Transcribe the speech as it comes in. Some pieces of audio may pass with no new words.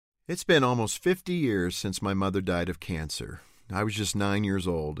It's been almost 50 years since my mother died of cancer. I was just 9 years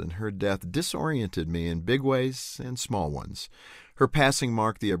old, and her death disoriented me in big ways and small ones. Her passing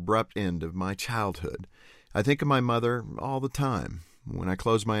marked the abrupt end of my childhood. I think of my mother all the time. When I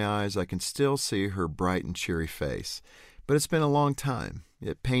close my eyes, I can still see her bright and cheery face. But it's been a long time.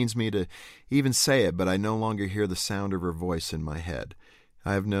 It pains me to even say it, but I no longer hear the sound of her voice in my head.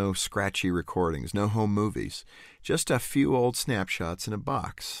 I have no scratchy recordings, no home movies, just a few old snapshots in a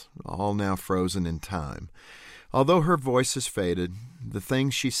box, all now frozen in time. Although her voice has faded, the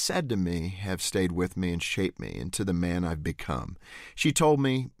things she said to me have stayed with me and shaped me into the man I've become. She told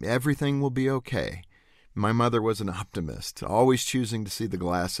me everything will be okay. My mother was an optimist, always choosing to see the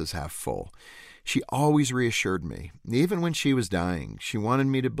glass as half full. She always reassured me. Even when she was dying, she wanted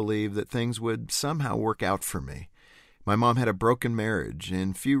me to believe that things would somehow work out for me. My mom had a broken marriage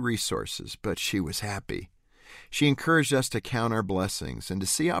and few resources, but she was happy. She encouraged us to count our blessings and to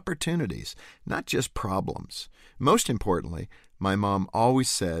see opportunities, not just problems. Most importantly, my mom always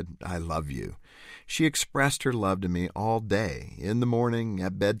said, "I love you." She expressed her love to me all day, in the morning,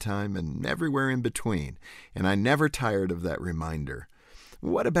 at bedtime, and everywhere in between, and I never tired of that reminder.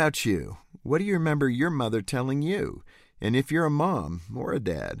 What about you? What do you remember your mother telling you? And if you're a mom or a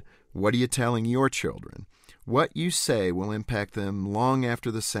dad, what are you telling your children? What you say will impact them long after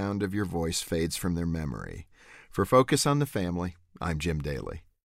the sound of your voice fades from their memory. For Focus on the Family, I'm Jim Daly.